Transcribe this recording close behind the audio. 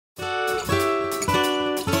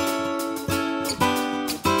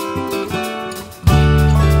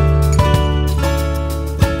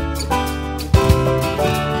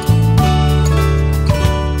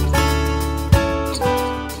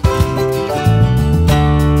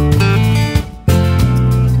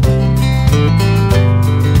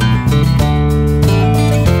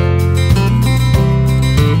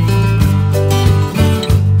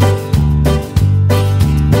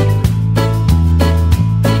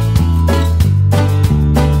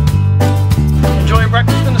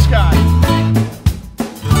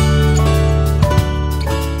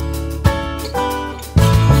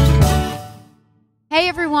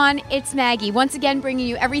it's Maggie, once again bringing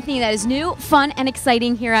you everything that is new, fun, and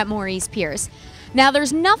exciting here at Morey's Piers. Now,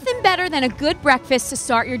 there's nothing better than a good breakfast to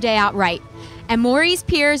start your day out right. And Morey's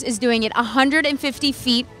Piers is doing it 150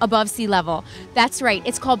 feet above sea level. That's right,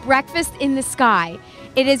 it's called Breakfast in the Sky.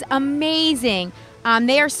 It is amazing.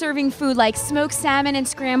 They are serving food like smoked salmon and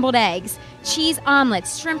scrambled eggs, cheese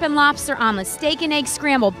omelets, shrimp and lobster omelets, steak and egg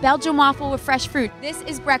scramble, Belgian waffle with fresh fruit. This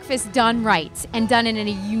is breakfast done right and done in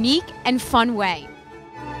a unique and fun way.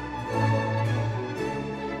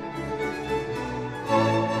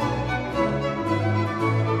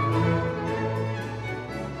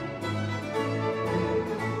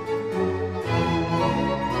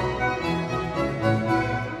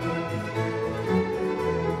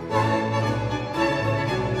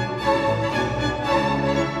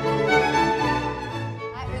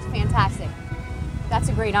 Fantastic. That's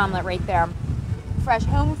a great omelet right there. Fresh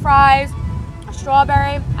home fries, a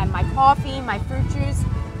strawberry, and my coffee, my fruit juice.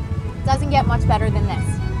 Doesn't get much better than this.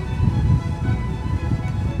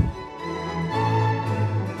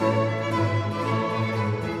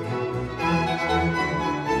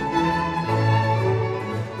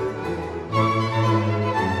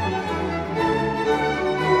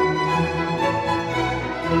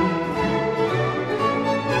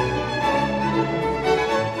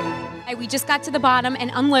 We just got to the bottom and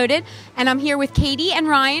unloaded, and I'm here with Katie and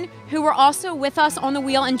Ryan, who were also with us on the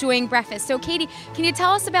wheel enjoying breakfast. So Katie, can you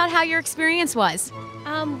tell us about how your experience was?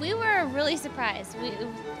 We were really surprised. We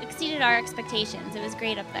exceeded our expectations. It was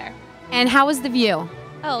great up there. And how was the view?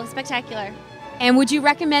 Oh, spectacular. And would you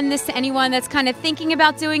recommend this to anyone that's kind of thinking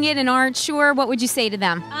about doing it and aren't sure? What would you say to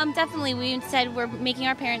them? Definitely. We said we're making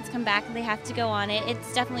our parents come back and they have to go on it.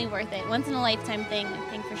 It's definitely worth it. Once in a lifetime thing, I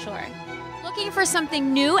think for sure. Looking for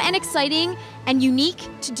something new and exciting and unique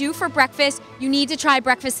to do for breakfast, you need to try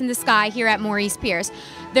Breakfast in the Sky here at Morey's Piers.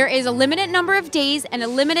 There is a limited number of days and a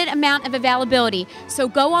limited amount of availability, so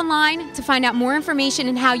go online to find out more information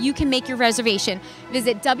and how you can make your reservation.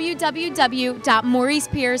 Visit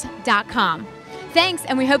www.moreyspiers.com. Thanks,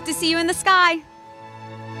 and we hope to see you in the sky.